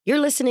You're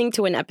listening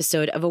to an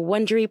episode of a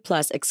Wondery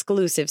Plus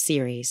exclusive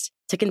series.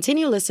 To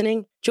continue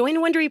listening, join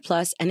Wondery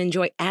Plus and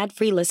enjoy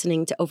ad-free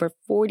listening to over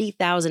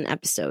 40,000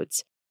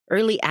 episodes,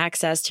 early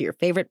access to your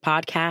favorite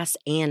podcasts,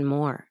 and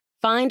more.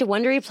 Find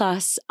Wondery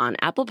Plus on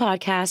Apple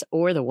Podcasts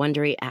or the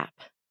Wondery app.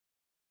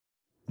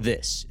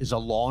 This is a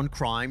Law and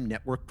Crime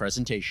Network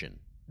presentation.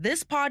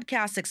 This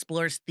podcast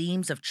explores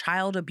themes of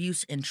child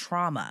abuse and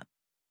trauma.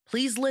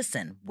 Please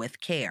listen with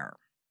care.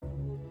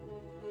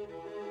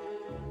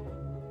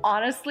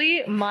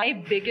 Honestly, my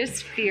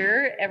biggest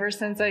fear ever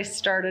since I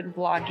started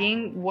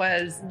vlogging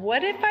was,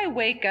 what if I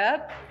wake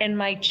up and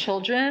my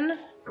children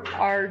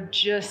are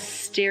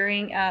just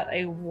staring at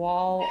a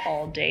wall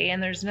all day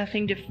and there's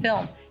nothing to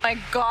film? My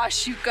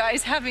gosh, you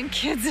guys, having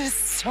kids is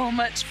so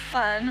much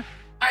fun.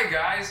 Hi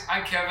guys,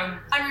 I'm Kevin.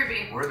 I'm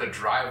Ruby. We're the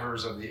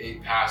drivers of the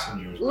 8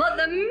 passengers. Let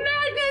the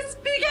madness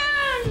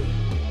begin!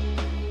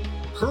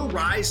 Her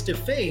rise to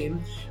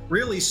fame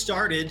really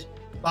started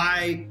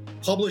by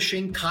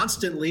publishing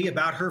constantly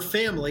about her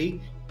family,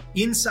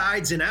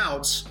 insides and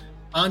outs,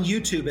 on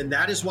YouTube. And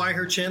that is why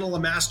her channel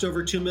amassed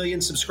over 2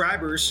 million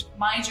subscribers.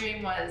 My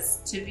dream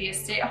was to be a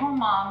stay-at-home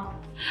mom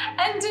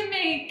and to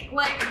make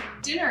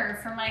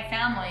dinner for my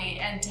family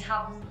and to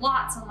have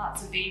lots and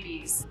lots of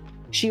babies.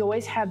 She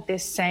always had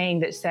this saying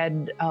that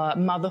said,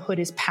 motherhood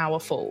is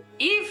powerful.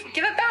 Eve,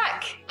 give it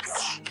back.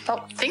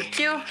 Oh, thank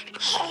you.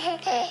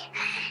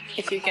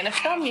 If you're gonna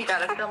film, you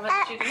gotta film it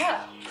shooting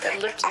up. Gotta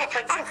lift it up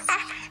like this.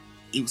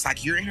 It was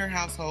like, you're in her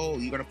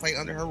household, you're gonna play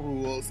under her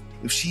rules.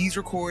 If she's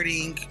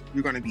recording,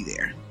 you're gonna be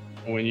there.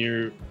 When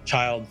your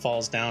child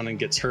falls down and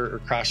gets hurt or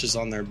crashes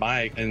on their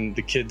bike and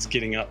the kid's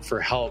getting up for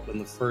help and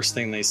the first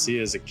thing they see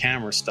is a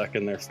camera stuck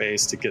in their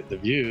face to get the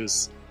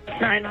views.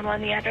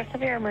 911, the address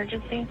of your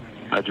emergency.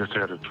 I just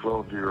had a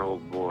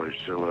 12-year-old boy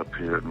show up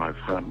here at my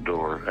front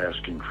door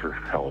asking for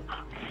help.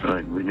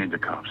 We need the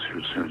cops here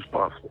as soon as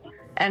possible.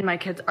 And my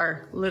kids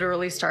are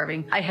literally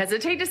starving. I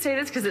hesitate to say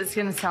this because it's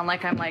gonna sound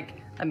like I'm like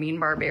a mean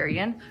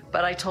barbarian,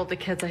 but I told the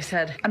kids, I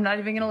said, I'm not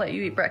even gonna let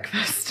you eat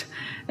breakfast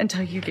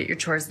until you get your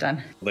chores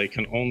done. They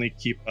can only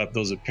keep up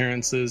those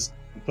appearances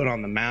and put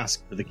on the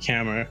mask for the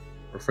camera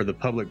or for the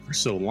public for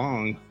so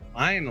long.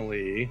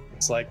 Finally,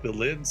 it's like the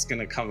lid's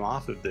gonna come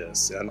off of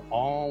this and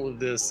all of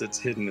this that's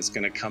hidden is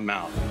gonna come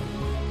out.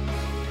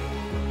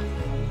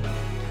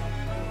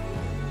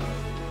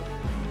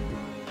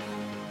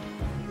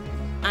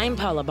 I'm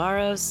Paula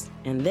Barros,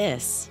 and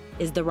this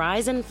is The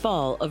Rise and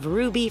Fall of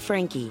Ruby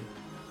Franke,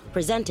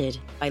 presented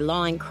by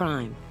Law and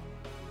Crime.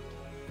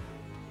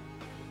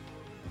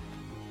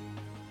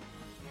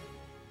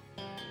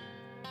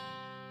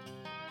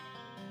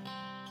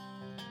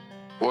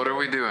 What are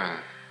we doing?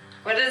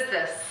 What is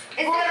this?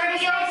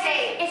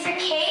 It's a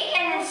cake,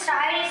 and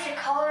inside is the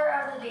color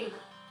of the baby.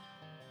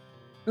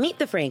 Meet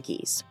the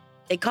Frankes.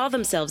 They call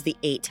themselves the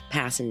 8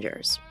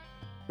 Passengers.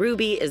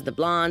 Ruby is the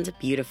blonde,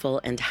 beautiful,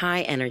 and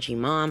high-energy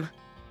mom.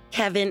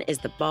 Kevin is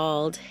the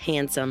bald,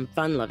 handsome,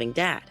 fun-loving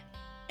dad.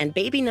 And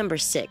baby number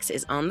 6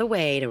 is on the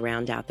way to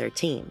round out their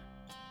team.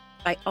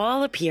 By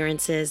all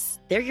appearances,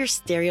 they're your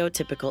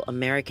stereotypical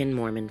American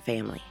Mormon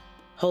family.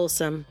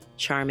 Wholesome,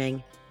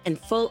 charming, and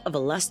full of a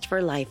lust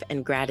for life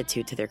and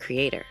gratitude to their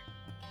creator.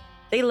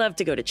 They love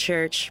to go to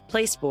church,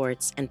 play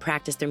sports, and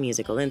practice their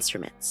musical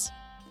instruments.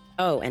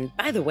 Oh, and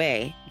by the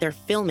way, they're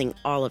filming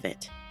all of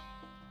it.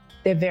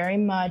 They're very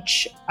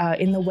much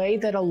in the way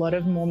that a lot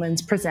of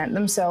Mormons present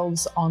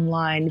themselves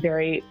online,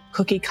 very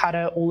cookie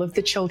cutter. All of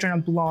the children are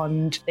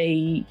blonde.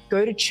 They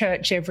go to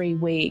church every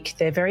week.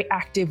 They're very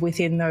active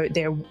within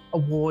their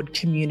award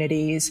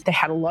communities. They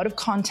had a lot of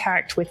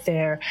contact with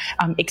their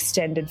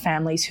extended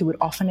families who would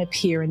often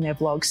appear in their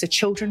vlogs. The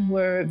children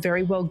were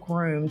very well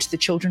groomed. The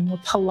children were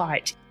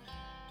polite.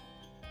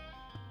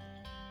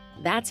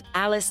 That's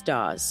Alice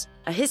Dawes,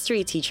 a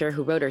history teacher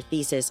who wrote her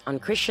thesis on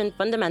Christian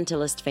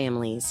fundamentalist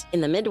families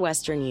in the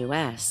Midwestern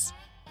U.S.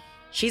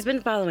 She's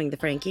been following the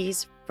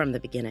Frankes from the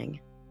beginning.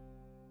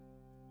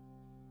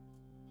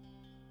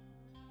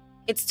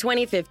 It's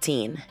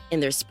 2015 in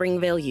their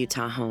Springville,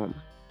 Utah home.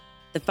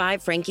 The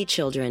 5 Franke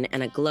children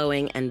and a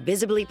glowing and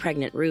visibly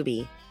pregnant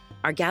Ruby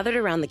are gathered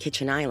around the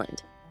kitchen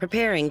island,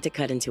 preparing to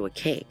cut into a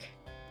cake.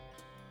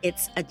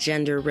 It's a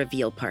gender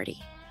reveal party.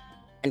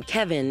 And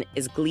Kevin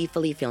is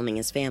gleefully filming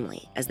his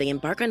family as they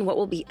embark on what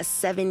will be a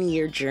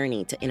 7-year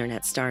journey to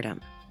internet stardom.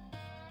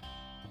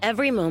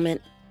 Every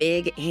moment,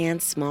 big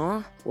and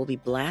small, will be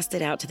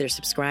blasted out to their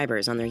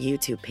subscribers on their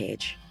YouTube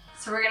page.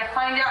 So we're gonna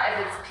find out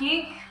if it's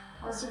pink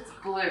or if it's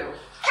blue. Cut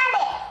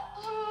it!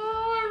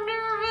 Oh,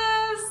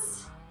 I'm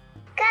nervous.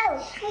 Go.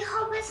 I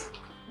hope it's...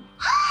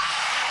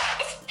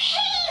 It's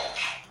pink!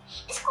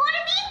 It's going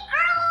to be a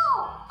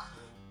girl!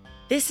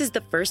 This is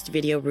the first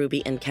video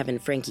Ruby and Kevin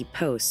Franke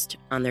post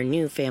on their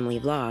new family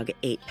vlog,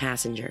 8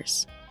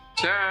 Passengers.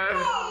 Chad,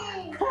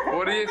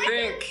 what do you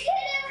think?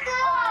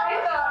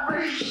 I thought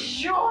for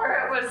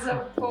sure it was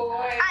a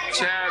boy.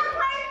 Chad,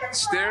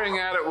 staring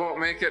at it won't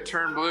make it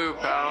turn blue,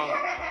 pal.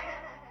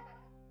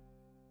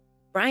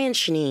 Brian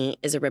Schnee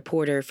is a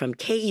reporter from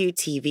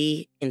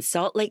KUTV in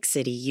Salt Lake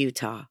City,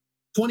 Utah.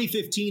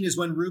 2015 is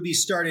when Ruby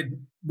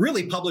started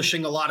really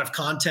publishing a lot of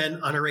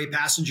content on her 8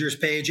 Passengers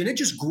page, and it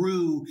just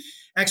grew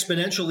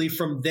exponentially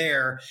from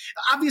there.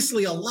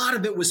 Obviously, a lot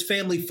of it was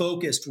family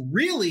focused,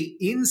 really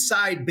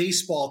inside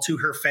baseball to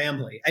her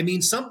family. I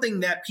mean,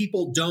 something that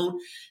people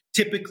don't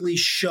typically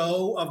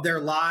show of their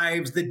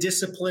lives, the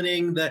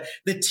disciplining, the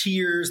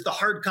tears, the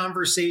hard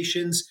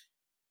conversations.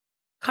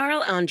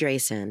 Carl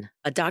Andresen,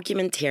 a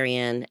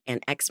documentarian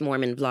and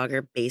ex-Mormon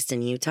vlogger based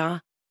in Utah,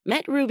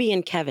 met Ruby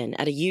and Kevin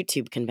at a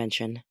YouTube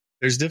convention.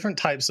 There's different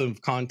types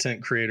of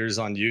content creators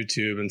on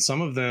YouTube, and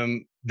some of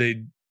them,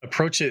 they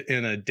approach it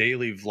in a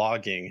daily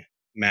vlogging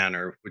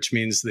manner, which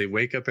means they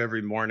wake up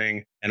every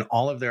morning and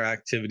all of their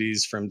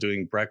activities from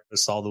doing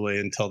breakfast all the way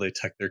until they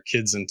tuck their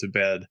kids into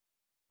bed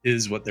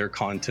is what their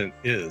content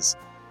is.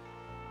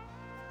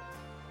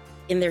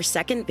 In their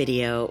second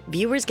video,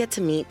 viewers get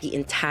to meet the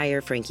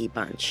entire Frankie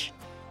bunch.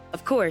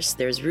 Of course,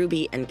 there's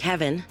Ruby and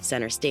Kevin,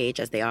 center stage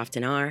as they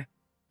often are,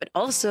 but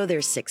also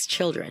there's 6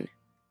 children.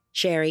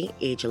 Sherry,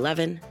 age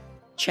 11,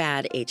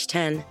 Chad, age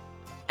 10,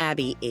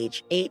 Abby,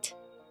 age 8,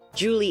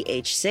 Julie,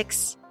 age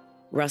 6,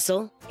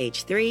 Russell,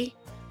 age 3,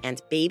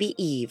 and baby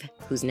Eve,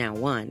 who's now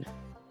 1.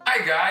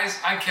 Hi guys,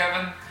 I'm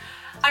Kevin.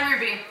 I'm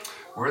Ruby.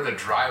 We're the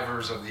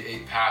drivers of the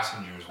 8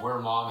 Passengers. We're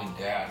mom and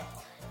dad.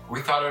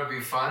 We thought it would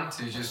be fun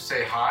to just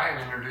say hi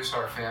and introduce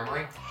our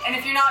family. And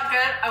if you're not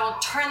good, I will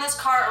turn this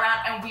car around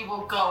and we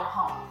will go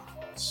home.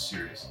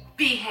 Seriously.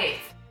 Behave.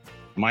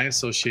 My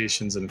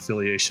associations and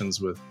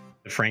affiliations with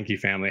the Frankie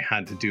family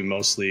had to do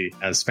mostly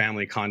as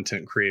family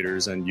content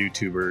creators and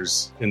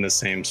YouTubers in the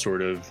same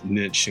sort of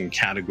niche and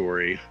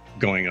category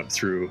going up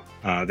through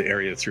the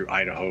area through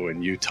Idaho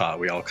and Utah.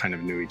 We all kind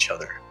of knew each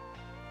other.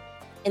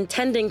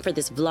 Intending for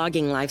this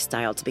vlogging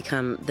lifestyle to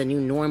become the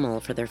new normal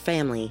for their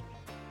family,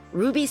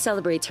 Ruby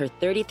celebrates her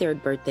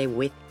 33rd birthday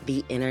with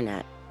the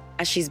internet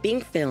as she's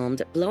being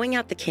filmed blowing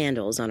out the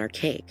candles on her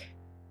cake.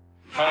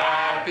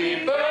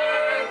 Happy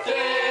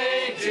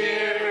birthday,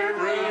 dear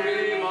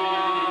Ruby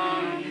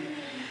Mom.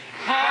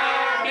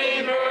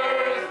 Happy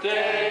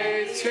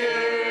birthday to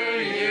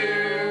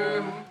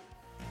you.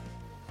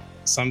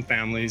 Some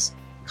families,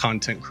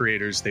 content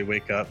creators, they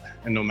wake up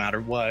and no matter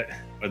what,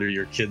 whether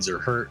your kids are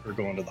hurt or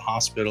going to the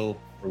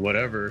hospital or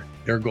whatever,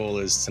 their goal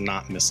is to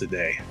not miss a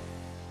day.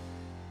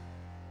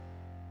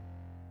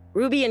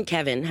 Ruby and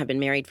Kevin have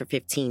been married for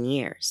 15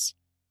 years.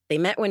 They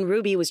met when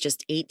Ruby was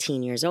just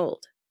 18 years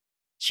old.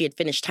 She had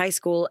finished high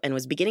school and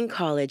was beginning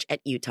college at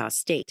Utah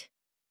State,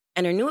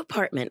 and her new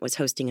apartment was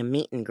hosting a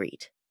meet and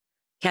greet.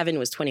 Kevin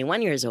was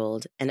 21 years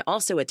old and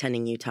also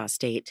attending Utah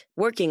State,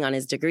 working on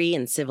his degree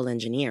in civil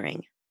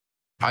engineering.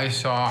 I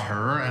saw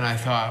her and I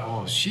thought,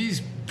 well,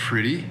 she's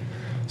pretty,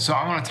 so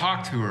I want to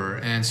talk to her.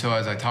 And so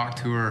as I talked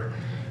to her,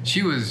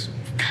 she was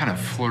kind of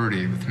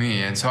flirty with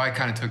me, and so I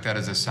kind of took that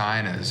as a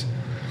sign as,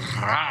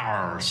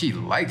 she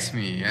likes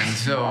me. And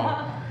so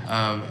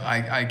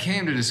I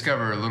came to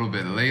discover a little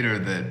bit later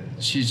that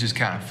she's just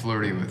kind of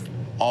flirty with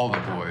all the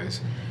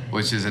boys,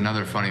 which is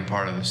another funny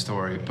part of the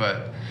story.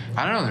 But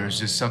I don't know, there's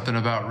just something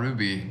about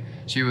Ruby.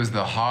 She was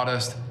the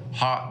hottest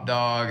hot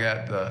dog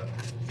at the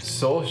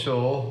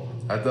social,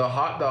 at the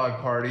hot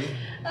dog party.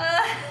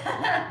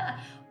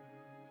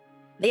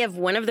 They have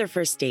one of their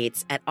first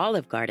dates at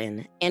Olive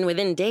Garden, and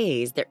within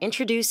days, they're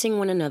introducing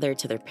one another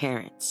to their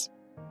parents.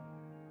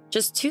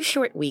 Just 2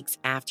 short weeks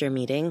after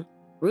meeting,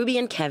 Ruby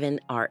and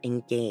Kevin are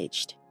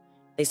engaged.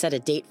 They set a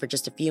date for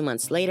just a few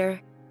months later,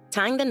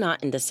 tying the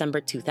knot in December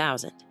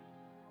 2000.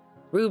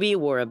 Ruby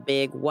wore a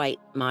big,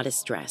 white,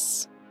 modest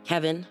dress.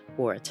 Kevin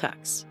wore a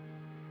tux.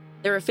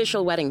 Their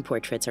official wedding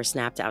portraits are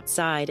snapped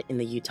outside in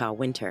the Utah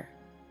winter,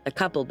 the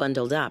couple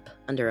bundled up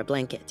under a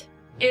blanket.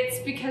 It's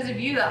because of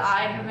you that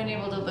I have been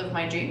able to live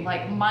my dream.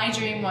 Like, my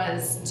dream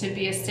was to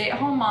be a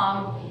stay-at-home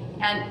mom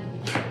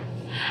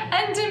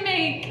and to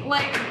make,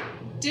 like,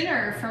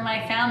 dinner for my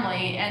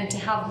family and to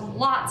have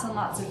lots and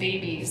lots of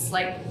babies.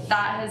 Like,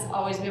 that has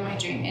always been my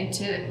dream, and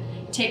to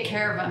take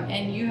care of them.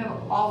 And you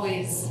have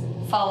always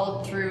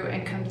followed through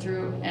and come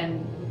through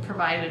and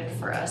provided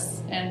for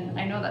us. And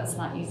I know that's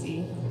not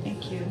easy.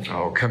 Thank you.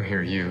 Oh, come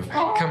here, you.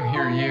 Oh. Come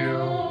here, you.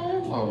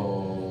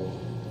 Oh.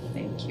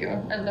 Thank you.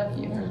 I love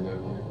you. I love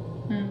you.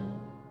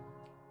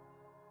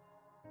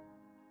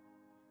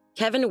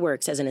 Kevin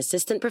works as an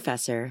assistant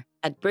professor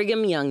at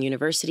Brigham Young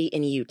University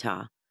in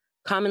Utah,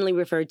 commonly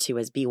referred to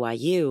as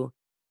BYU,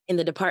 in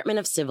the Department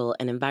of Civil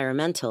and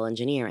Environmental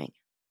Engineering.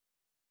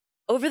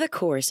 Over the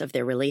course of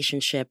their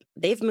relationship,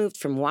 they've moved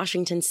from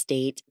Washington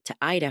State to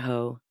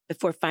Idaho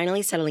before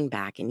finally settling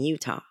back in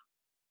Utah.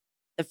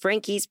 The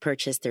Frankies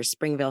purchased their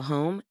Springville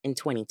home in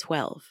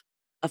 2012,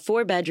 a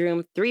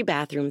 4-bedroom,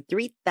 3-bathroom,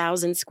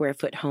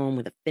 3,000-square-foot home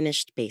with a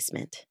finished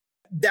basement.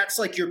 That's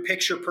like your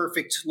picture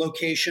perfect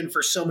location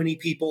for so many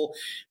people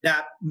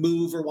that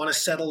move or want to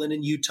settle in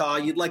Utah.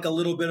 You'd like a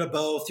little bit of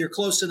both. You're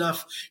close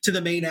enough to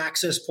the main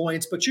access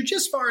points, but you're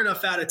just far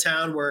enough out of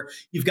town where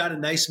you've got a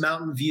nice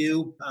mountain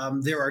view.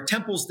 There are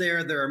temples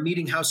there. There are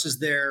meeting houses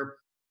there.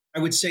 I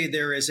would say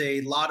there is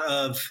a lot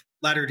of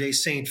Latter-day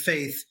Saint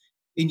faith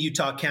in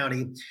Utah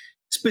County.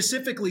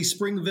 Specifically,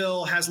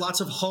 Springville has lots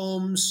of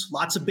homes,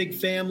 lots of big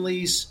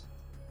families.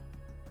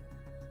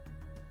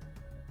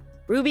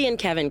 Ruby and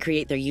Kevin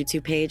create their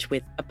YouTube page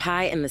with a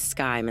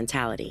pie-in-the-sky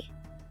mentality.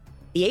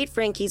 The 8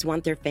 Frankies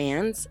want their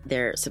fans,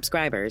 their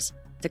subscribers,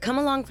 to come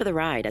along for the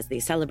ride as they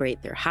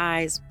celebrate their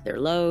highs, their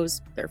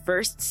lows, their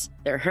firsts,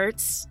 their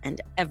hurts, and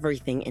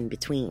everything in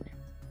between.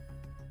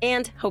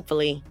 And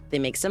hopefully, they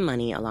make some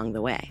money along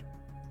the way.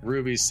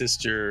 Ruby's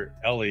sister,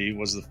 Ellie,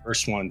 was the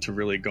first one to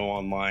really go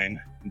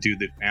online and do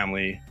the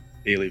family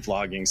daily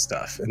vlogging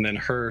stuff. And then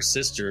her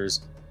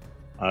sisters,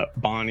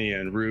 Bonnie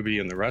and Ruby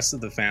and the rest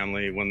of the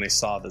family, when they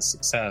saw the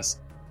success,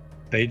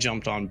 they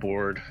jumped on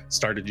board,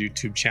 started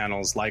YouTube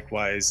channels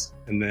likewise.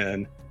 And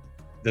then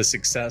the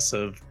success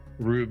of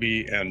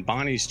Ruby and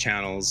Bonnie's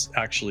channels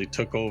actually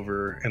took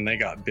over, and they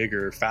got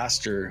bigger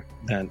faster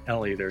than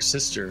Ellie, their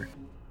sister.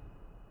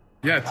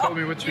 Yeah, tell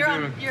me what you're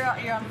doing. You're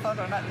on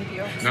photo, not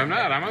video. No, I'm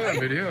not. I'm on that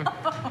video.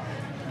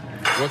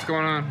 What's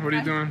going on? What are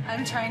you doing?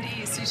 I'm trying to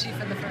eat sushi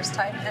for the first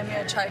time. I'm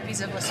going to try a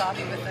piece of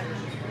wasabi with it.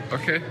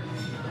 Okay.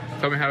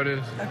 Tell me how it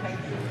is. Okay.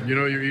 You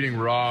know you're eating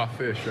raw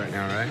fish right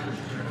now, right?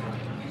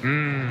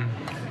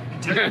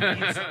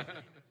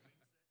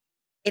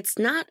 It's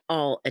not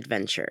all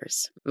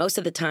adventures. Most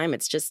of the time,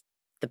 it's just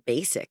the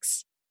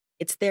basics.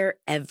 It's their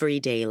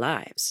everyday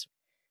lives.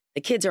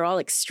 The kids are all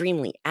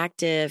extremely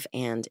active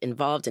and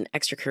involved in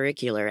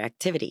extracurricular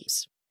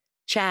activities.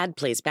 Chad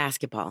plays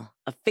basketball,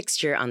 a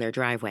fixture on their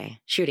driveway,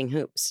 shooting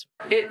hoops.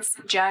 It's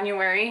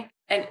January,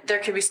 and there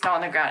could be snow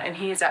on the ground, and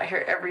he is out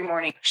here every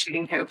morning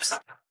shooting hoops.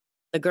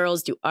 The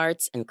girls do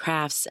arts and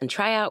crafts and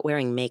try out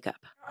wearing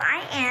makeup.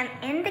 I am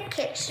in the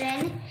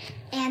kitchen,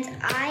 and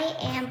I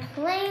am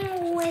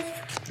playing with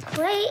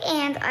clay,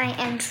 and I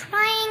am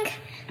trying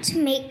to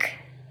make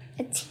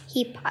a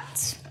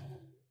teapot.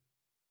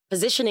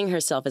 Positioning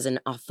herself as an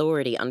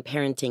authority on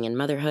parenting and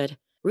motherhood,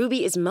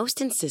 Ruby is most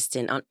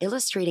insistent on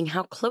illustrating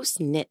how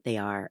close-knit they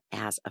are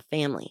as a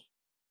family.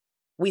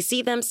 We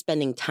see them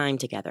spending time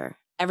together,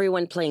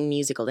 everyone playing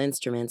musical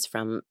instruments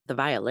from the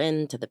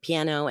violin to the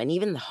piano and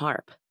even the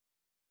harp.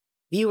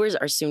 Viewers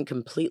are soon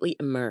completely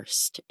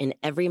immersed in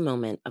every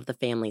moment of the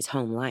family's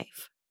home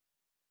life.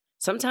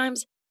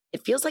 Sometimes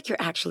it feels like you're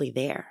actually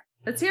there.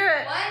 Let's hear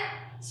it. 1,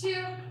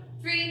 2,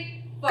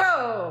 3, 4.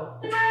 Go!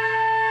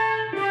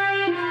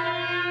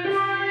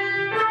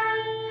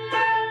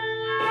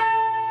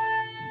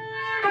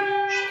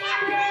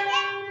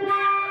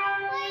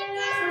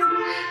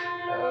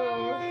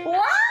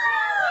 Wow!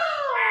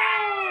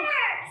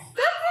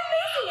 That's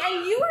amazing!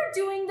 And you are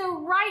doing the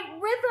right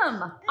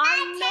rhythm. I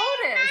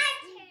noticed.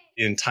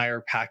 The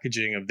entire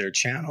packaging of their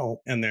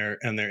channel and their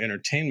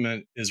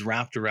entertainment is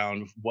wrapped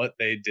around what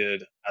they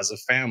did as a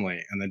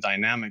family and the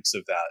dynamics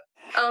of that.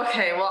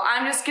 Okay, well,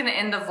 I'm just going to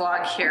end the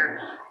vlog here.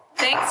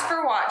 Thanks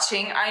for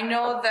watching. I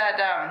know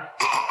that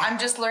I'm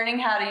just learning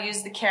how to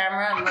use the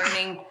camera.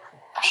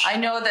 I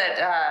know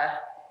that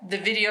the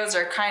videos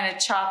are kind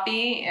of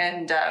choppy,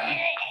 and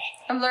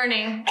I'm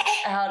learning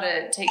how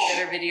to take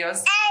better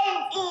videos.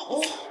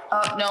 Oh,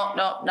 no,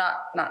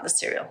 not the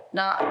cereal.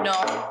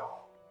 No.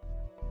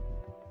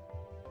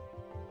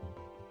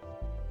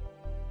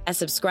 As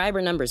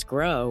subscriber numbers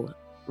grow,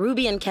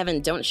 Ruby and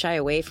Kevin don't shy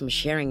away from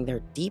sharing their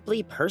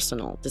deeply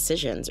personal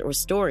decisions or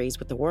stories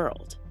with the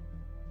world.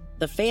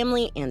 The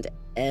family and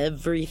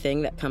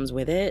everything that comes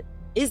with it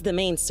is the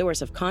main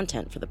source of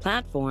content for the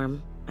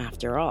platform,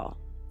 after all.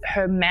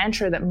 Her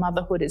mantra that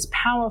motherhood is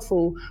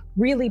powerful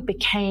really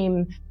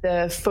became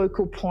the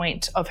focal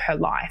point of her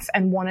life,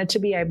 and wanted to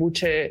be able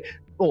to,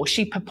 or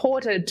she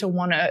purported to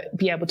want to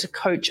be able to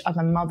coach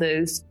other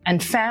mothers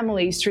and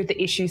families through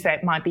the issues they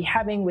might be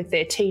having with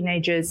their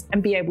teenagers,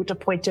 and be able to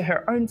point to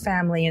her own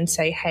family and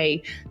say,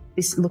 hey,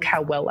 look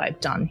how well I've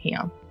done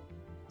here.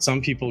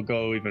 Some people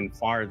go even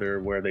farther,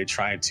 where they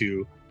try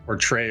to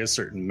portray a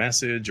certain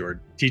message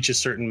or teach a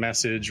certain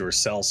message or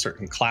sell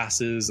certain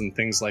classes and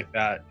things like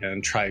that,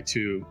 and try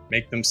to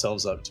make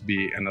themselves up to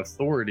be an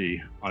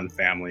authority on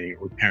family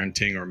or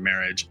parenting or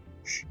marriage.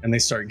 And they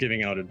start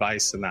giving out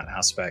advice in that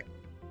aspect.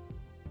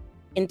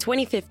 In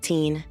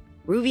 2015,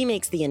 Ruby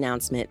makes the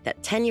announcement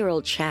that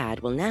 10-year-old Chad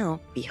will now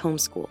be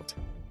homeschooled.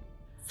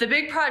 The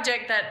big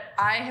project that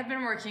I have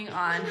been working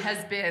on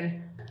has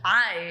been,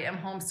 I am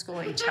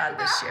homeschooling Chad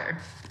this year.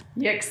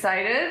 You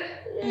excited?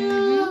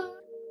 Mm-hmm.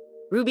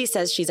 Ruby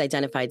says she's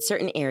identified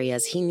certain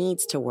areas he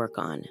needs to work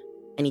on,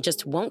 and he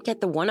just won't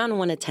get the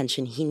one-on-one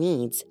attention he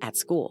needs at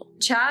school.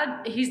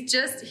 Chad,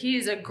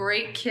 he's a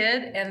great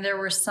kid, and there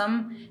were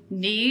some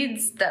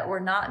needs that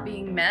were not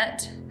being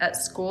met at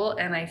school,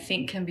 and I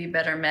think can be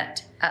better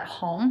met at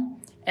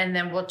home. And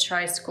then we'll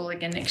try school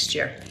again next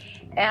year.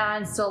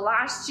 And so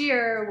last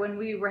year, when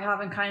we were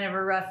having kind of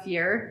a rough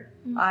year,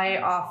 I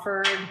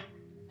offered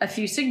a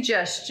few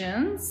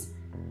suggestions,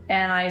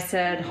 and I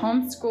said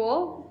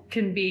homeschool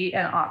can be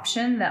an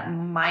option that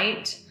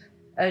might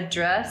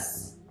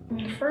address.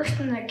 The first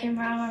thing that came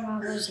out of my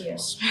mouth was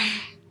yes.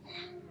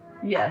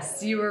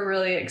 Yes, you were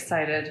really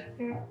excited.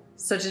 Yeah.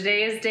 So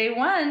today is day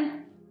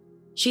 1.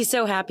 She's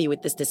so happy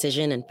with this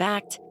decision, in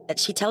fact, that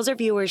she tells her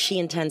viewers she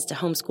intends to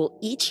homeschool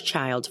each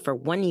child for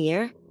 1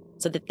 year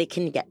so that they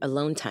can get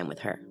alone time with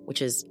her,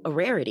 which is a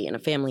rarity in a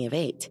family of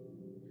 8.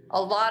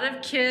 A lot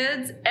of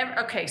kids,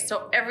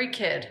 so every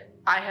kid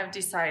I have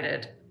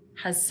decided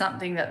has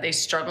something that they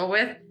struggle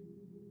with.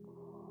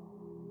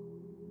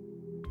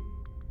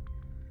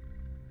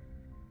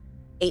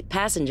 Eight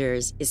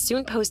Passengers is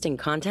soon posting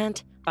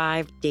content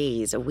 5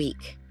 days a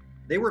week.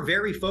 They were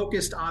very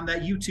focused on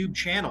that YouTube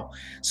channel.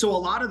 So a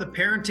lot of the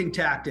parenting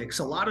tactics,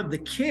 a lot of the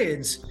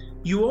kids,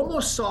 you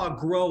almost saw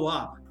grow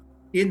up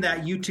in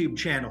that YouTube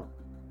channel.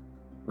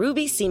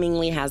 Ruby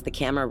seemingly has the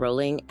camera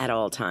rolling at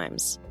all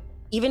times.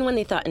 Even when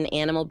they thought an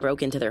animal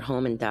broke into their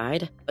home and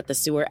died, but the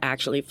sewer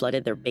actually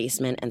flooded their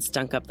basement and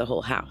stunk up the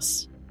whole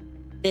house.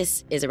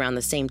 This is around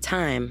the same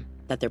time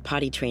that they're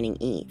potty training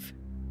Eve.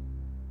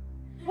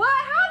 What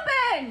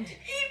happened?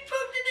 Eve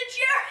pooped in the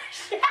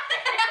chair.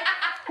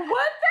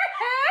 What the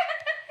heck?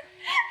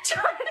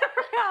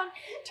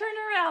 Turn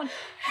around.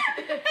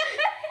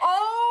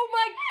 Oh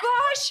my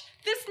gosh,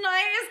 this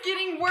night is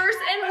getting worse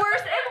and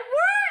worse and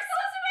worse.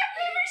 Those are my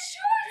favorite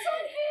shorts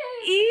on him.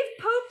 Eve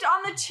pooped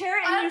on the chair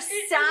and you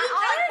sat on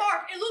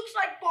it? It looks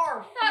like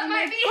barf. That Oh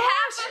might my be gosh.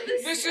 half of the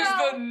This smell.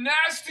 is the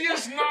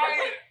nastiest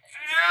night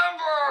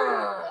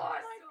ever!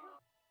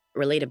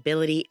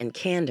 Relatability and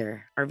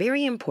candor are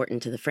very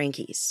important to the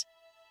Frankies.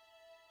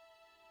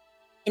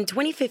 In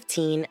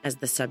 2015, as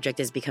the subject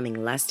is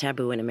becoming less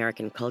taboo in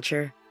American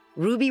culture,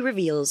 Ruby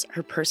reveals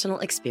her personal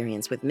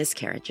experience with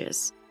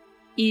miscarriages.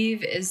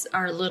 Eve is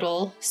our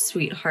little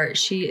sweetheart.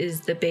 She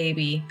is the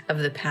baby of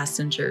the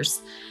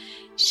Passengers.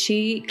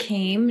 She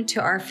came to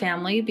our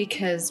family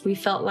because we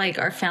felt like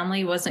our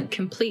family wasn't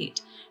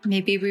complete.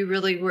 Maybe we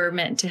really were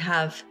meant to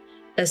have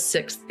a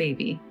sixth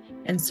baby.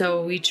 And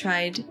so we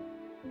tried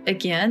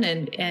again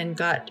and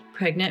got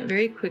pregnant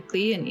very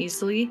quickly and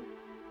easily.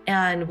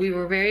 And we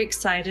were very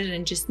excited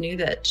and just knew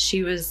that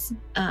she was,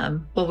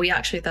 we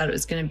actually thought it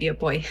was going to be a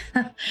boy.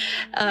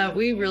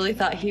 We really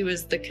thought he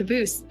was the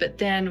caboose, but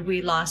then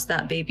we lost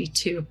that baby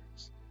too,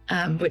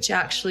 which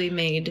actually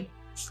made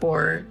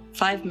for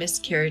 5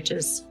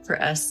 miscarriages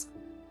for us.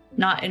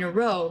 Not in a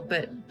row,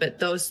 but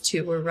those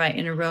 2 were right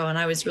in a row. And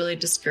I was really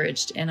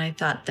discouraged and I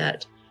thought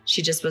that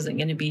she just wasn't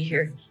going to be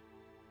here.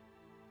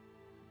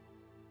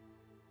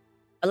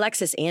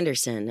 Alexis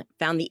Anderson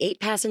found the 8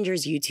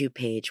 Passengers YouTube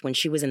page when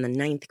she was in the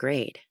 9th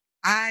grade.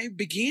 I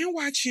began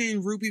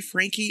watching Ruby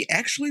Franke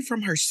actually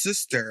from her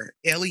sister,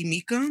 Ellie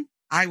Meekum.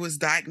 I was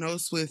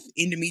diagnosed with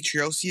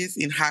endometriosis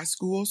in high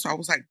school, so I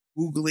was like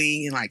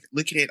Googling and like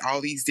looking at all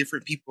these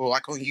different people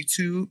like on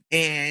YouTube,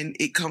 and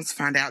it comes to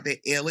find out that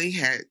Ellie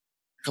had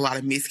a lot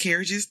of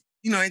miscarriages,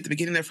 at the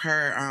beginning of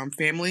her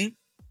family.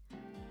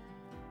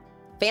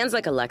 Fans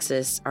like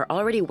Alexis are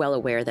already well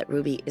aware that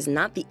Ruby is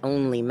not the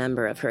only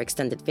member of her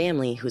extended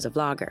family who's a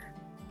vlogger.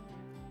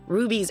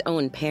 Ruby's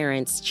own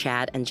parents,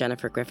 Chad and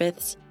Jennifer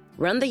Griffiths,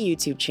 run the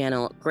YouTube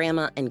channel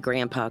Grandma and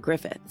Grandpa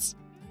Griffiths.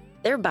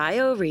 Their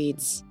bio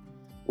reads,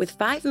 "With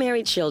 5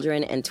 married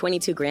children and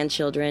 22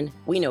 grandchildren,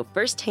 we know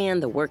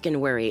firsthand the work and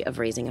worry of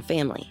raising a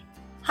family."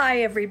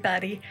 Hi,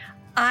 everybody.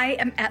 I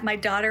am at my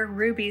daughter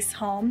Ruby's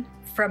home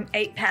from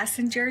 8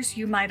 Passengers.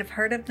 You might have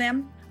heard of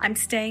them. I'm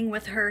staying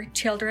with her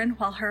children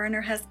while her and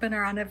her husband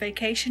are on a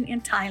vacation in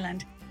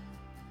Thailand.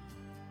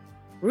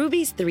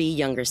 Ruby's 3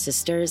 younger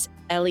sisters,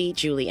 Ellie,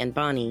 Julie, and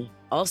Bonnie,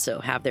 also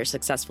have their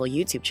successful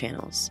YouTube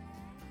channels.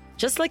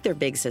 Just like their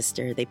big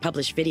sister, they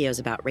publish videos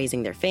about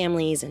raising their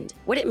families and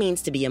what it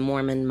means to be a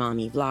Mormon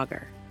mommy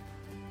vlogger.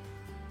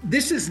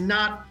 This is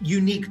not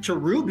unique to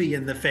Ruby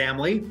and the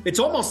family. It's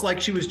almost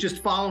like she was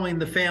just following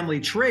the family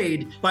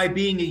trade by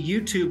being a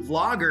YouTube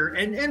vlogger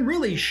and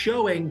really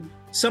showing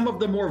some of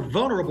the more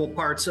vulnerable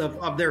parts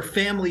of their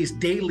family's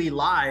daily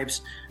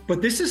lives.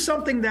 But this is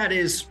something that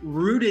is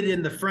rooted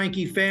in the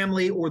Franke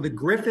family or the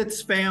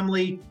Griffiths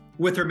family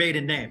with her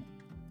maiden name.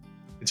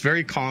 It's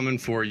very common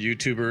for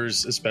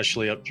YouTubers,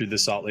 especially up through the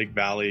Salt Lake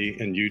Valley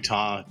in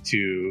Utah,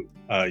 to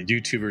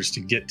YouTubers to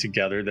get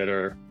together that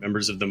are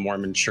members of the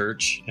Mormon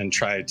Church and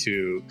try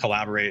to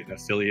collaborate and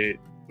affiliate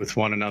with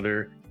one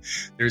another.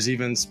 There's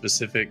even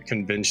specific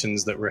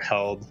conventions that were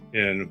held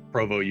in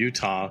Provo,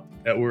 Utah,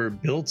 that were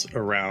built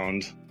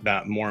around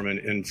that Mormon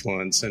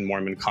influence and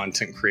Mormon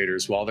content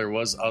creators. While there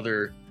was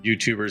other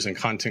YouTubers and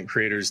content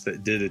creators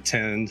that did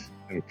attend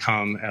and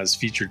come as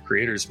featured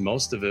creators,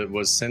 most of it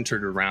was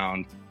centered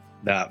around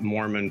that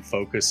Mormon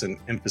focus and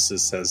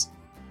emphasis as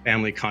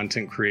family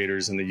content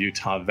creators in the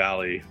Utah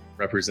Valley,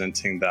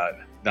 representing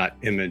that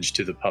image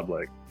to the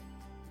public.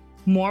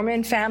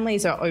 Mormon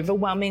families are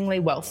overwhelmingly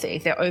wealthy,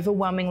 they're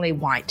overwhelmingly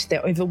white,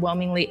 they're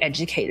overwhelmingly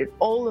educated,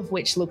 all of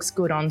which looks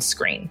good on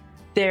screen.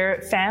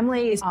 Their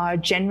families are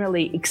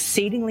generally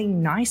exceedingly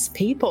nice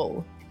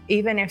people,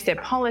 even if their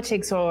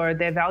politics or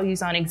their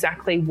values aren't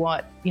exactly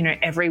what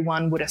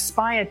everyone would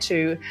aspire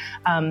to.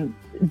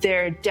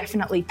 They're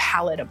definitely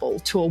palatable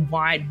to a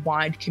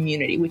wide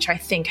community, which I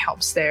think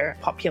helps their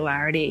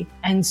popularity.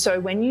 And so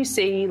when you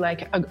see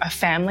like a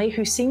family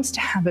who seems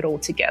to have it all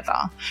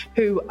together,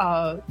 who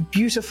are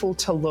beautiful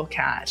to look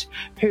at,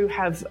 who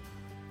have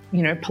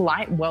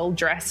polite,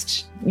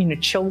 well-dressed,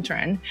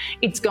 children,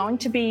 it's going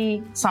to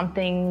be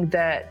something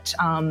that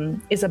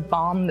is a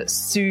balm that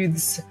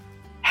soothes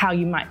how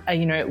you might,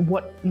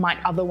 what might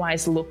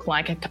otherwise look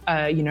like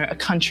a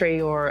country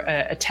or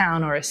a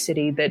town or a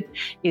city that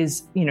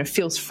is,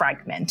 feels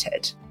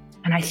fragmented.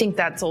 And I think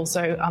that's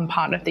also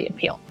part of the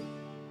appeal.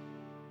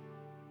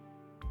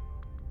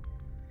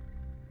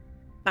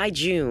 By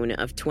June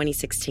of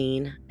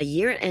 2016, a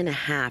year and a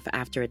half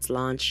after its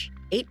launch,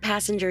 8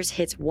 Passengers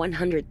hits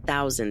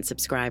 100,000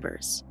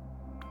 subscribers.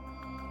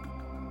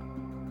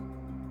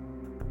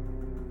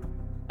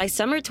 By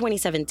summer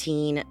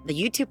 2017, the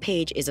YouTube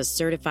page is a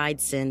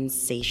certified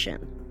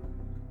sensation.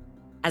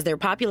 As their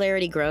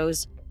popularity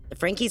grows, the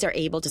Frankies are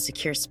able to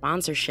secure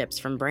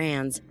sponsorships from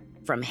brands,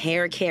 from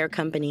hair care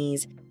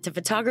companies to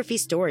photography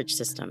storage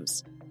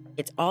systems.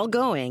 It's all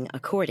going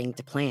according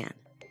to plan.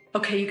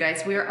 Okay, you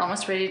guys, we are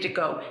almost ready to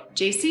go.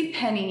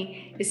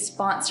 JCPenney is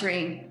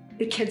sponsoring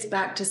the kids'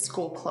 back to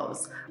school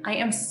clothes. I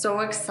am so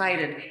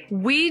excited.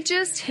 We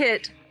just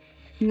hit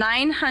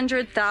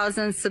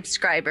 900,000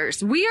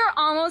 subscribers. We are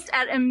almost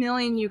at 1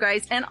 million, you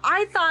guys. And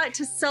I thought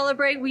to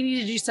celebrate, we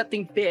need to do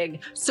something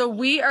big. So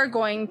we are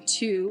going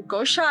to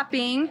go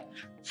shopping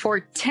for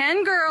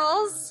 10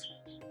 girls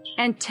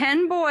and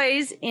 10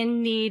 boys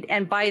in need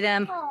and buy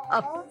them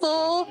a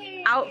full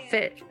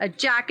outfit, a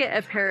jacket,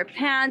 a pair of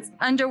pants,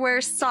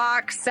 underwear,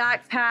 socks,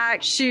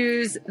 backpack,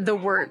 shoes, the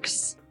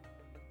works.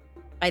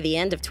 By the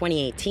end of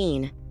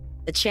 2018,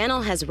 the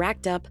channel has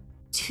racked up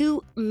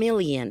 2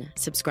 million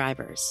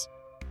subscribers.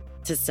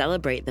 To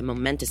celebrate the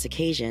momentous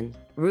occasion,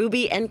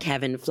 Ruby and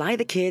Kevin fly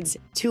the kids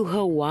to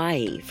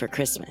Hawaii for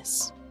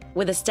Christmas.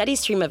 With a steady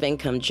stream of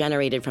income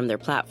generated from their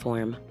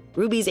platform,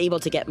 Ruby's able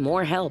to get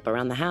more help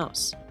around the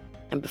house.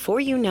 And before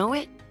you know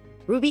it,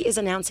 Ruby is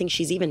announcing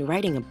she's even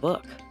writing a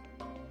book.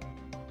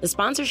 The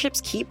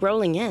sponsorships keep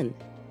rolling in.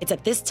 It's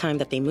at this time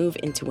that they move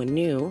into a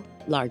new,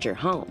 larger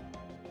home.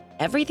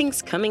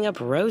 Everything's coming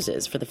up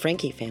roses for the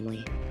Frankie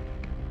family.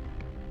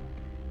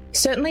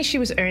 Certainly she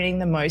was earning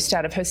the most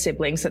out of her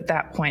siblings at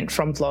that point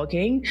from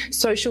vlogging.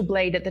 Social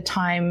Blade at the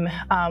time,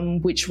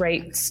 which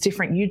rates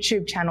different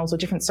YouTube channels or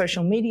different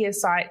social media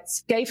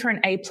sites, gave her an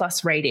A+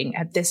 rating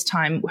at this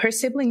time. Her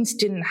siblings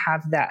didn't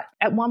have that.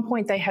 At one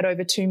point, they had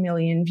over 2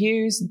 million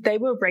views. They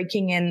were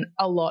raking in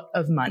a lot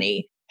of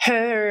money.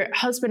 Her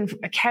husband,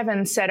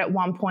 Kevin, said at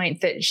one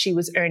point that she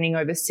was earning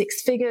over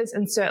 6 figures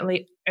and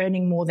certainly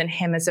earning more than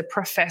him as a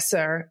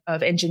professor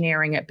of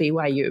engineering at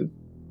BYU.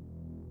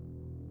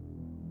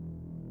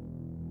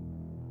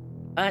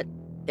 But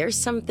there's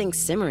something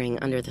simmering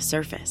under the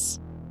surface.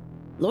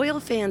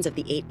 Loyal fans of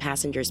the 8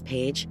 Passengers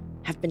page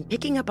have been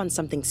picking up on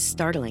something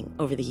startling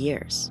over the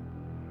years.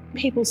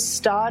 People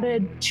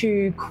started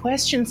to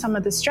question some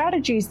of the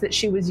strategies that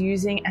she was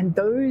using, and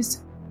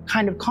those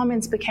kind of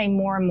comments became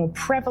more and more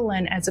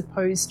prevalent as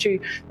opposed to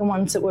the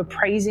ones that were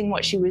praising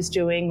what she was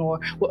doing or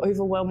were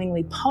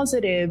overwhelmingly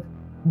positive.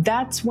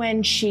 That's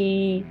when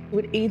she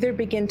would either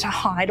begin to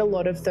hide a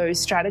lot of those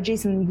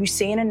strategies, and you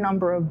see in a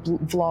number of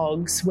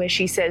vlogs where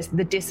she says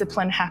the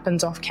discipline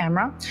happens off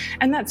camera.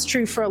 And that's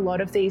true for a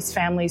lot of these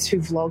families who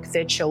vlog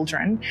their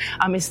children,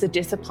 is the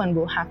discipline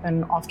will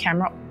happen off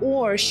camera,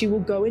 or she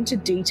will go into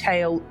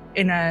detail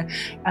in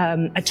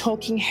a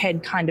talking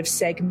head kind of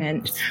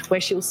segment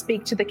where she'll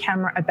speak to the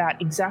camera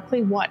about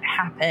exactly what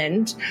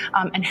happened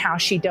and how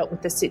she dealt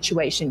with the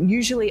situation,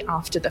 usually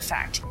after the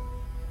fact.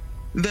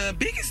 The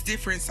biggest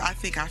difference I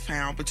think I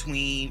found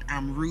between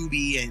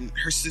Ruby and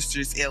her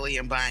sisters Ellie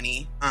and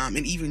Bonnie,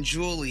 and even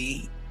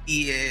Julie,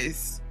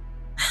 is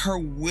her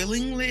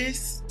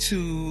willingness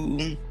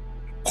to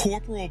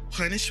corporal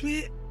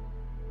punishment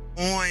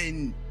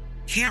on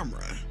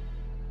camera.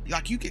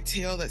 Like, you could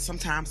tell that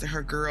sometimes that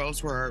her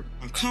girls were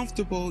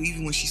uncomfortable,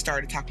 even when she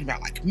started talking about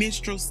like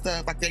menstrual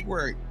stuff. Like, they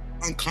were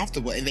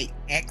uncomfortable and they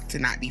asked to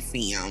not be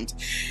filmed,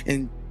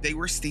 and they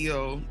were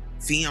still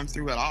filmed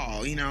through it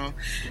all, you know.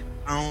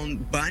 On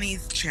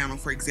Bunny's channel,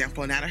 for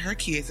example, now that her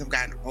kids have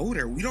gotten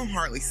older, we don't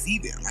hardly see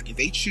them. Like, if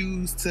they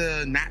choose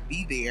to not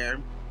be there,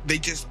 they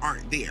just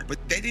aren't there. But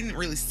that didn't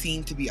really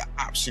seem to be an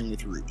option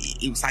with Ruby.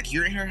 It was like,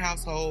 you're in her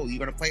household, you're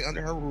going to play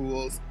under her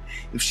rules.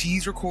 If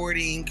she's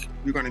recording,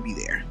 you're going to be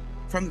there.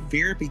 From the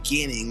very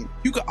beginning,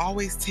 you could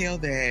always tell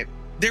that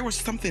there was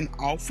something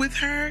off with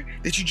her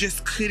that you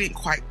just couldn't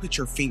quite put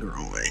your finger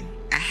on.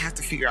 I have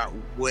to figure out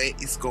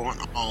what is going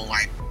on.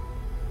 Like,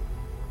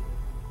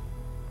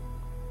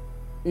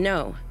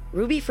 no,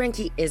 Ruby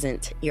Frankie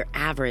isn't your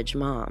average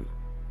mom.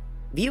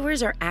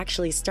 Viewers are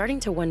actually starting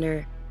to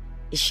wonder,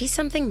 is she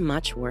something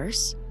much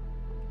worse?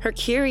 Her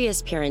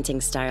curious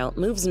parenting style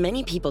moves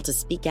many people to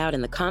speak out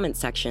in the comment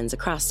sections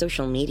across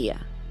social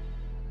media.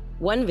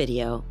 One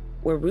video,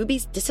 where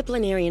Ruby's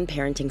disciplinarian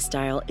parenting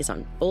style is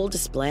on full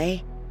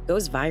display,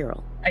 goes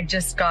viral. I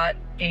just got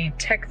a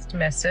text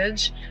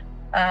message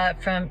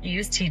from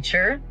Eve's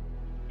teacher,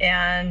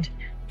 and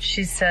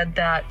she said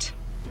that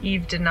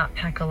Eve did not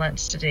pack a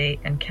lunch today,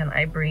 and can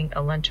I bring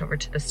a lunch over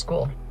to the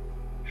school?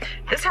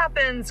 This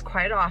happens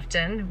quite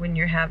often when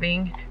you're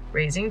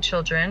raising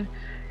children,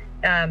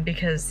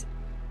 because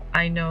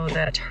I know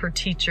that her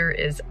teacher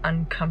is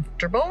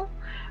uncomfortable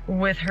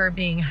with her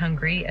being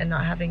hungry and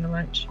not having a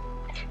lunch.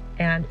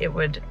 And it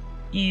would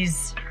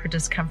ease her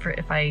discomfort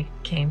if I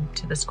came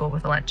to the school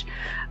with a lunch.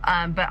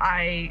 But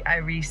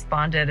I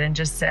responded and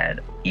just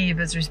said, Eve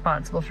is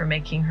responsible for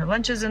making her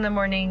lunches in the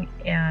morning,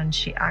 and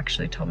she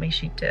actually told me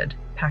she did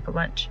pack a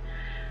lunch.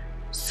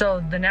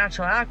 So the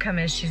natural outcome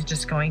is she's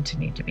just going to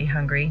need to be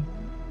hungry.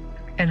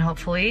 And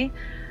hopefully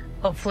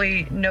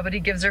nobody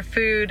gives her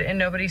food and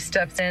nobody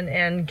steps in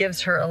and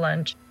gives her a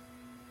lunch.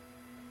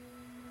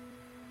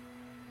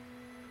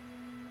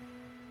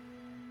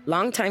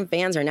 Longtime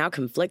fans are now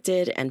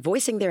conflicted and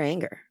voicing their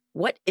anger.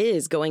 What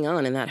is going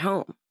on in that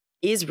home?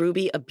 Is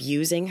Ruby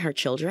abusing her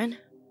children?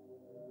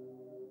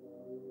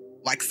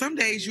 Like some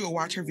days you'll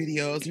watch her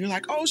videos and you're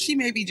like, oh, she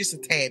may be just a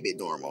tad bit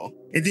normal.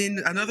 And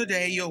then another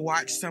day you'll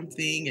watch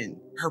something and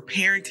her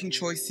parenting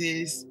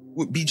choices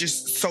would be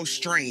just so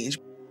strange.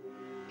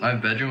 My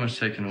bedroom was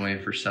taken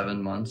away for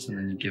 7 months and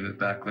then you give it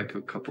back like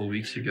a couple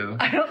weeks ago.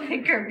 I don't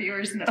think our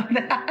viewers know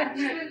that.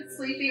 You've been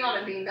sleeping on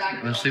a beanbag.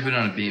 I've been sleeping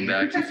on a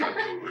beanbag since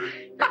October.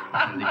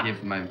 And they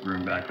gave my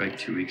room back like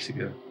 2 weeks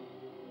ago.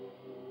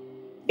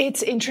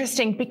 It's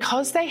interesting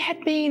because they had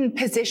been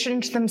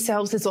positioned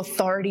themselves as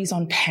authorities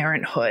on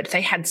parenthood.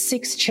 They had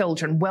 6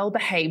 children,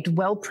 well-behaved,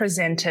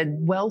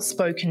 well-presented,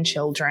 well-spoken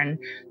children.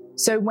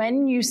 So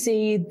when you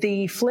see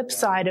the flip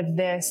side of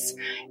this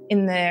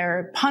in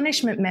their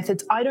punishment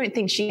methods, I don't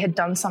think she had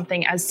done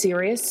something as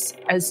serious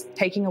as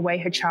taking away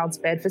her child's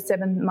bed for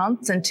 7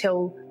 months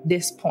until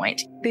this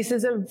point. This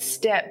is a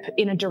step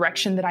in a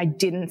direction that I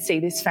didn't see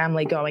this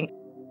family going.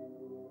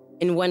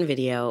 In one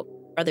video,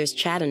 brothers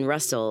Chad and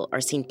Russell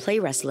are seen play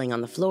wrestling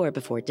on the floor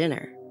before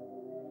dinner.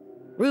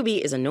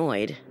 Ruby is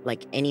annoyed,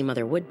 like any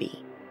mother would be.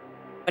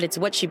 But it's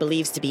what she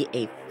believes to be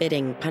a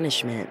fitting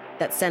punishment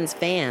that sends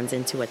fans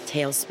into a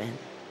tailspin.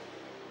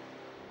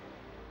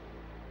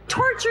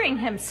 Torturing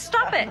him,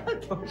 stop it.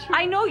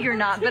 I know you're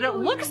not, but it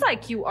looks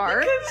like you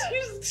are.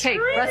 Okay,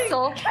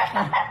 Russell.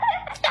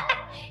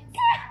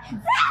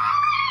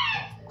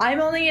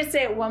 I'm only gonna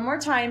say it one more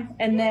time,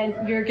 and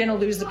then you're gonna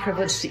lose the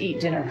privilege to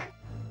eat dinner.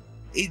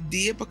 It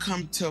did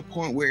become to a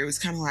point where it was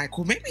kind of like,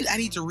 well, maybe I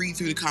need to read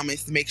through the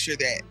comments to make sure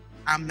that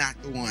I'm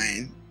not the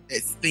one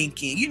that's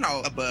thinking,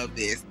 above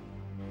this.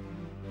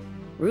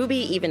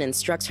 Ruby even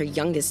instructs her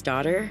youngest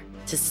daughter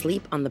to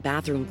sleep on the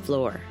bathroom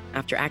floor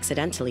after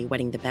accidentally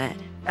wetting the bed.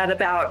 At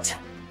about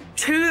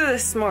 2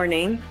 this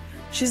morning,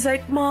 she's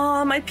like,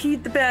 Mom, I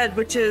peed the bed,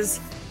 which is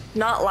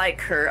not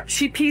like her.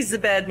 She pees the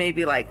bed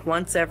maybe like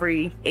once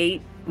every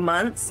 8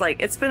 months.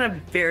 Like, it's been a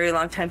very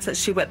long time since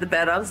she wet the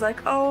bed. I was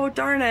like, oh,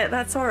 darn it,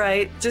 that's all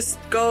right. Just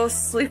go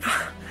sleep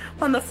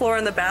on the floor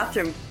in the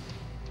bathroom.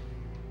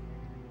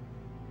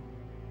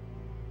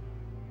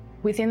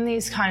 Within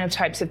these kind of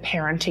types of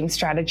parenting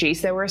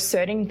strategies, they were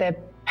asserting their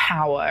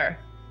power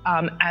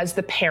as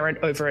the parent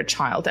over a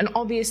child. And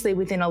obviously,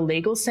 within a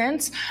legal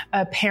sense,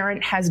 a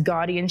parent has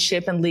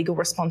guardianship and legal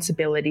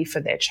responsibility for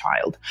their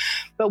child.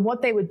 But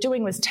what they were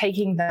doing was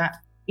taking that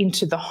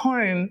into the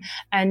home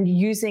and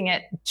using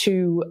it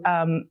to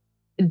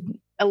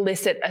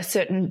elicit a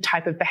certain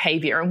type of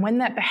behavior. And when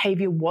that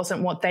behavior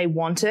wasn't what they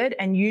wanted,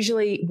 and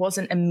usually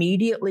wasn't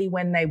immediately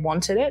when they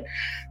wanted it,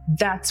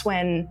 that's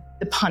when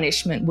the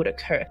punishment would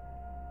occur.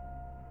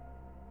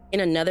 In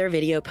another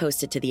video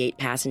posted to the 8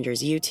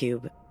 Passengers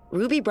YouTube,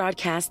 Ruby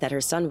broadcasts that her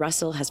son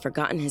Russell has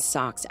forgotten his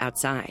socks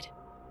outside.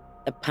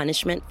 The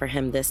punishment for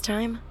him this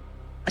time?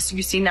 So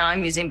you see, now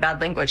I'm using bad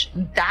language.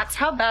 That's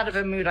how bad of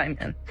a mood I'm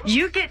in.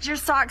 You get your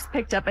socks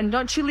picked up and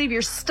don't you leave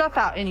your stuff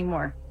out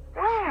anymore.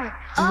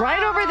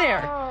 Right over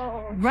there.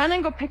 Run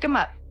and go pick them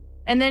up.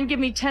 And then give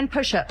me 10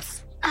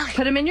 push-ups.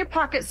 Put them in your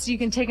pockets so you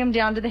can take them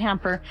down to the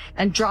hamper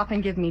and drop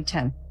and give me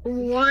 10.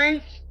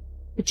 1.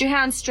 Put your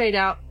hands straight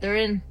out. They're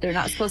in. They're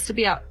not supposed to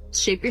be out.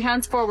 Shape your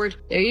hands forward.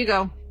 There you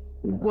go.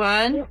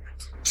 1,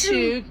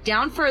 2,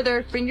 down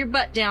further. Bring your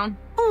butt down.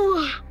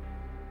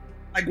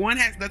 Like, one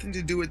has nothing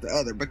to do with the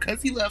other.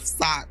 Because he left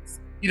socks,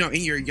 in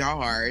your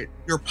yard,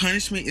 your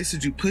punishment is to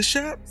do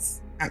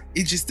push-ups.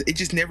 It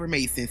just never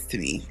made sense to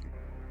me.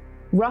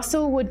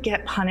 Russell would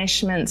get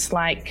punishments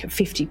like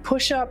 50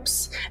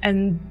 push-ups,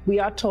 and we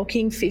are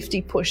talking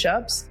 50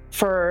 push-ups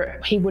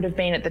he would have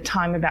been at the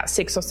time about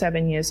 6 or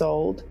 7 years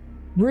old.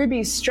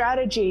 Ruby's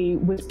strategy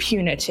was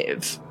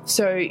punitive.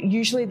 So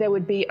usually there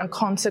would be a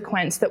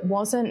consequence that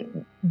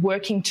wasn't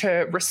working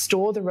to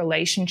restore the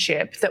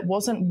relationship, that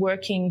wasn't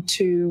working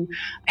to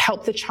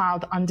help the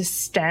child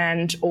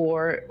understand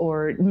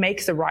or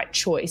make the right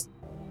choice.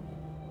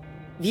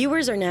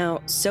 Viewers are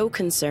now so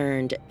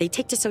concerned, they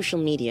take to social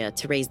media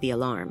to raise the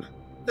alarm.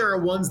 There are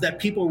ones that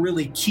people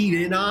really keyed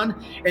in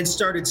on and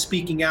started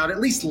speaking out,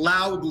 at least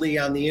loudly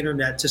on the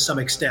internet to some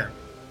extent.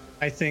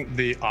 I think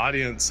the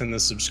audience and the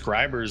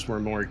subscribers were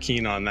more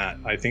keen on that.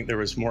 I think there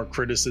was more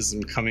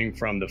criticism coming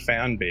from the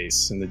fan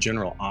base and the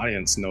general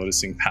audience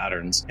noticing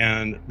patterns.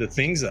 And the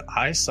things that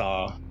I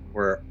saw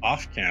were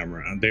off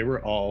camera. They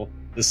were all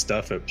the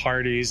stuff at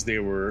parties. They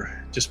were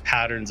just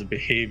patterns of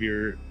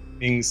behavior,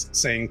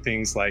 saying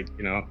things like,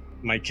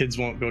 my kids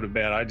won't go to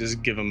bed. I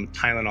just give them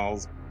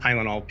Tylenol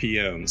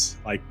PMs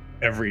like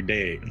every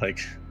day, like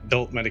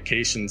adult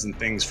medications and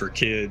things for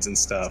kids and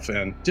stuff.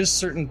 And just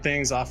certain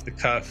things off the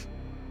cuff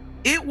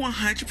It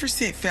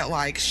 100% felt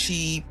like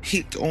she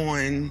picked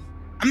on,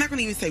 I'm not going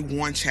to even say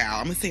one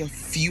child, I'm going to say a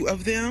few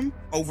of them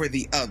over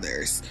the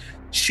others.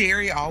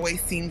 Sherry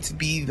always seemed to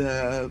be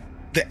the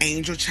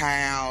angel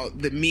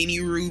child, the mini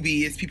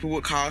Ruby, as people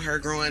would call her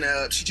growing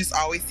up. She just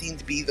always seemed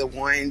to be the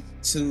one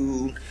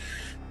to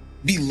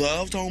be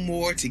loved on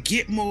more, to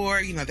get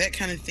more, that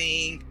kind of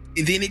thing.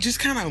 And then it just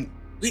kind of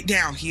went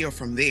downhill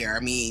from there. I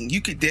mean,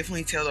 you could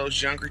definitely tell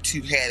those younger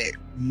two had it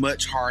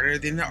much harder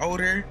than the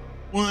older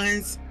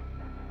ones.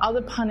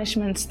 Other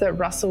punishments that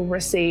Russell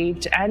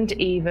received, and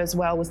Eve as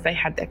well, was they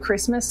had their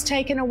Christmas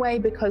taken away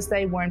because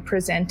they weren't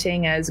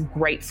presenting as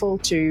grateful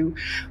to,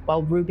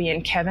 Ruby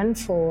and Kevin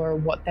for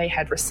what they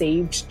had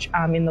received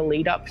in the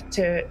lead up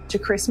to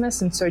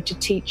Christmas. And so to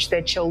teach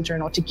their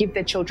children, or to give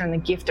their children the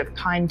gift of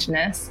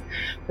kindness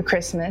for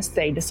Christmas,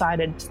 they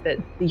decided that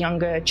the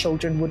younger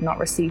children would not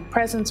receive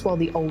presents while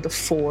the older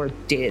four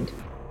did.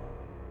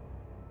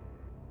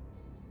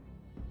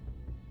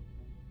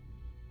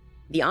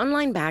 The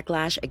online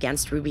backlash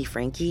against Ruby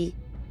Franke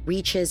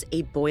reaches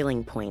a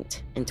boiling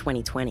point in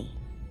 2020.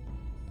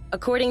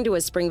 According to a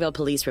Springville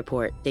police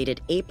report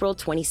dated April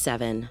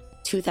 27,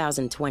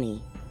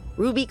 2020,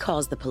 Ruby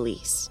calls the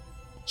police.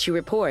 She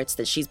reports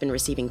that she's been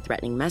receiving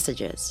threatening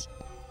messages.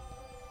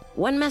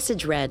 One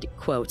message read,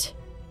 quote,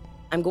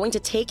 "I'm going to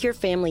take your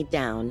family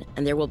down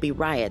and there will be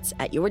riots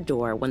at your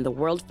door when the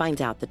world finds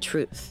out the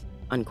truth,"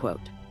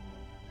 unquote.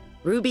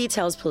 Ruby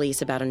tells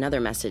police about another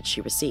message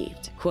she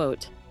received,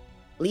 quote,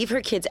 "Leave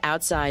her kids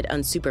outside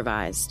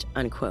unsupervised,"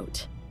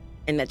 unquote,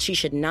 and that she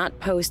should not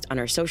post on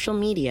her social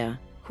media,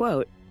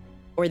 quote,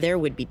 "or there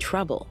would be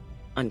trouble,"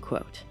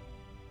 unquote.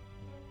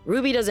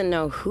 Ruby doesn't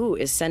know who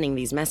is sending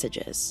these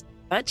messages,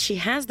 but she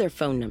has their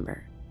phone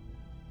number.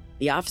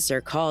 The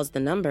officer calls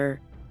the number,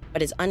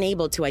 but is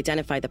unable to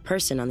identify the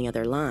person on the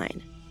other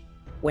line.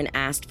 When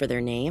asked for their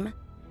name,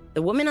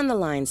 the woman on the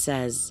line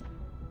says,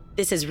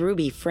 "This is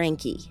Ruby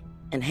Franke,"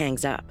 and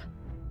hangs up.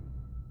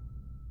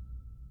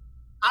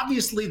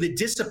 Obviously, the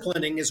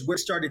disciplining is where it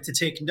started to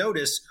take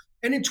notice.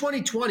 And in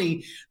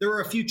 2020, there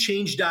were a few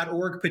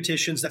change.org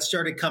petitions that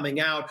started coming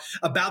out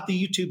about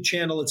the YouTube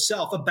channel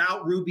itself,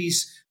 about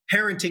Ruby's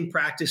parenting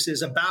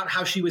practices, about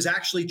how she was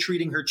actually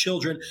treating her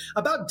children,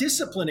 about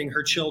disciplining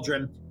her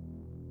children.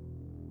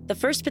 The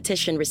first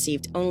petition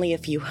received only a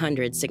few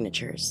hundred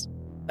signatures,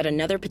 but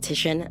another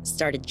petition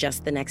started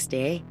just the next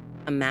day,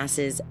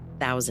 amasses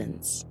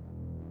thousands.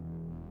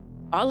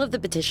 All of the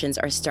petitions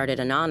are started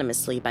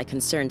anonymously by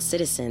concerned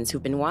citizens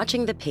who've been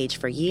watching the page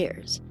for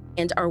years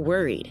and are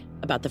worried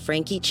about the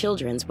Franke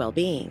children's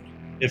well-being.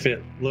 If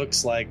it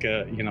looks like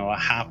a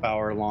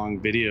half-hour long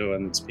video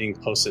and it's being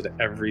posted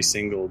every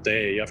single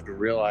day, you have to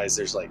realize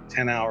there's like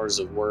 10 hours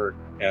of work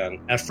and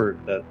effort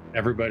that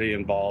everybody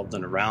involved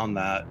and around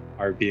that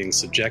are being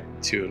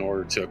subjected to in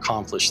order to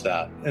accomplish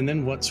that. And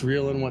then what's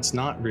real and what's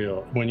not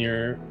real. When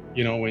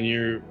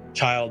your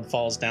child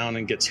falls down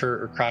and gets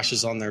hurt or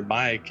crashes on their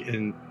bike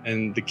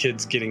and the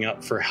kid's getting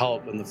up for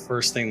help and the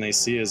first thing they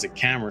see is a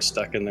camera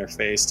stuck in their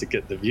face to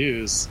get the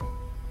views.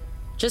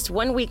 Just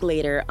 1 week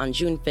later, on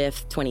June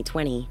 5th,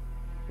 2020,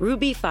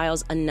 Ruby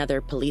files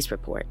another police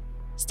report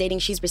stating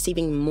she's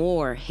receiving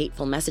more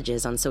hateful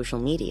messages on social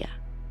media.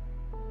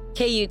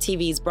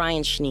 KUTV's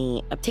Brian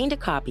Schnee obtained a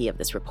copy of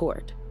this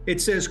report. It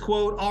says,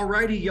 quote,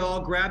 "Alrighty, y'all,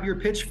 grab your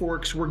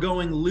pitchforks. We're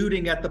going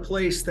looting at the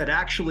place that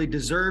actually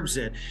deserves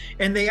it."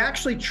 And they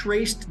actually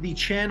traced the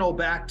channel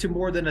back to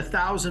more than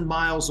 1,000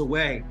 miles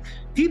away.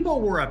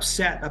 People were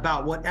upset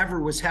about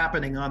whatever was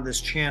happening on this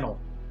channel.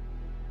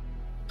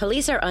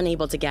 Police are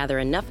unable to gather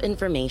enough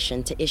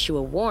information to issue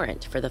a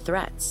warrant for the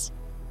threats.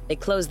 They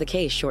closed the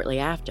case shortly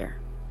after.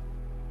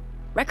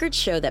 Records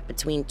show that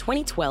between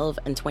 2012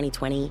 and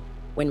 2020,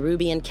 when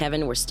Ruby and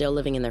Kevin were still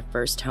living in their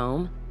first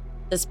home,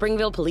 the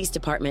Springville Police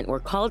Department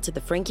were called to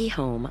the Franke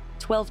home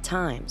 12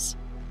 times.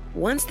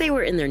 Once they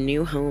were in their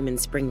new home in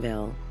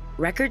Springville,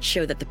 records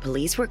show that the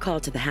police were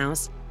called to the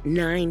house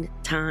 9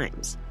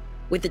 times,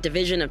 with the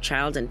Division of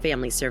Child and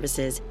Family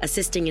Services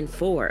assisting in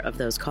 4 of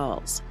those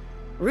calls.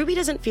 Ruby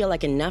doesn't feel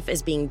like enough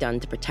is being done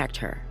to protect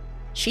her.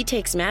 She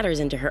takes matters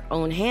into her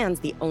own hands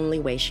the only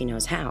way she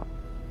knows how,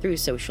 through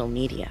social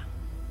media.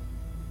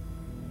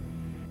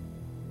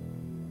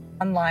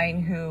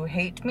 Online who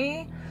hate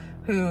me,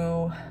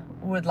 who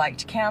would like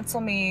to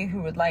cancel me,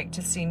 who would like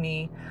to see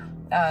me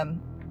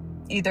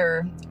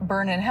either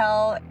burn in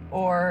hell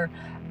or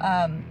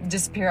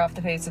disappear off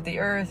the face of the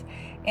earth.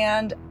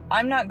 And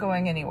I'm not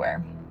going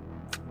anywhere.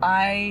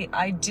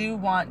 I do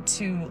want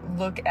to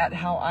look at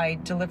how I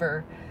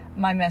deliver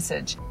my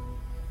message.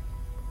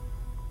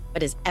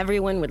 But as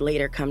everyone would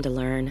later come to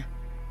learn,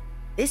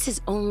 this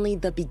is only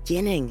the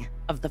beginning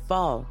of the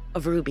fall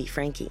of Ruby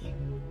Franke.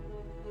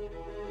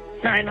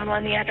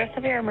 911, the address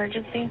of your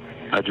emergency.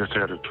 I just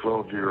had a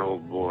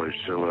 12-year-old boy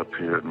show up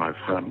here at my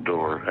front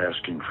door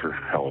asking for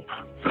help.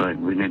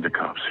 We need the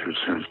cops here as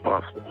soon as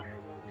possible.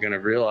 You're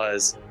gonna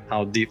realize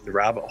how deep the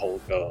rabbit hole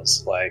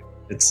goes. Like,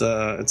 it's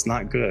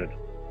not good.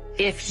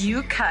 If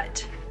you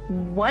cut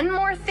one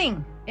more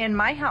thing in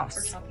my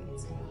house,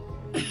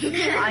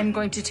 I'm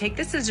going to take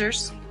the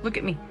scissors. Look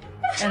at me.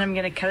 and I'm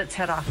going to cut its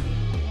head off.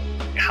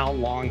 How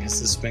long has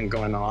this been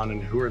going on,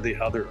 and who are the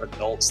other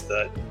adults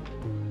that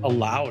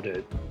allowed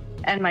it?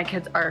 And my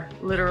kids are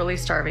literally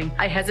starving.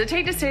 I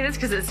hesitate to say this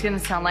because it's going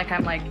to sound like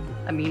I'm like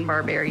a mean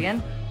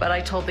barbarian, but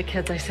I told the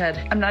kids, I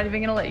said, I'm not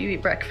even going to let you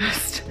eat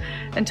breakfast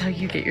until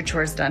you get your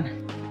chores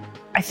done.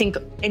 I think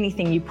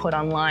anything you put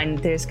online,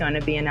 there's going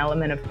to be an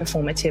element of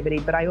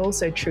performativity, but I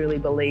also truly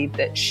believe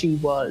that she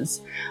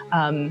was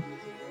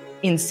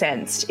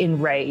incensed,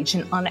 enraged,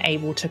 and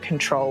unable to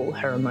control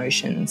her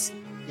emotions.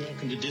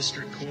 Welcome to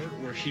District Court.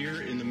 We're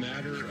here in the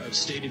matter of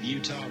State of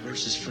Utah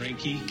versus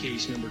Frankie,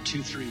 case number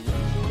 231.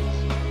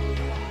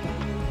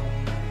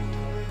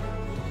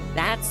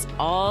 That's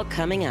all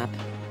coming up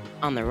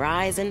on the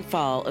rise and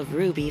fall of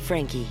Ruby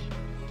Franke.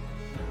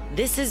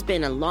 This has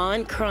been a Law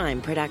and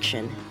Crime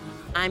production.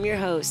 I'm your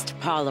host,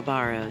 Paula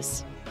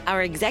Barros.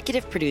 Our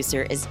executive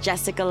producer is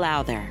Jessica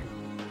Lowther.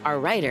 Our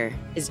writer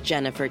is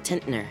Jennifer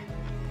Tintner.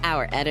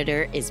 Our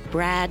editor is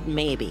Brad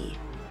Mabey.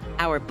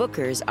 Our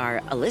bookers are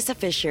Alyssa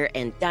Fisher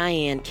and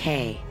Diane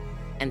Kay.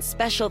 And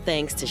special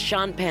thanks to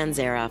Sean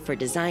Panzera for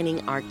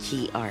designing our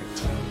key art.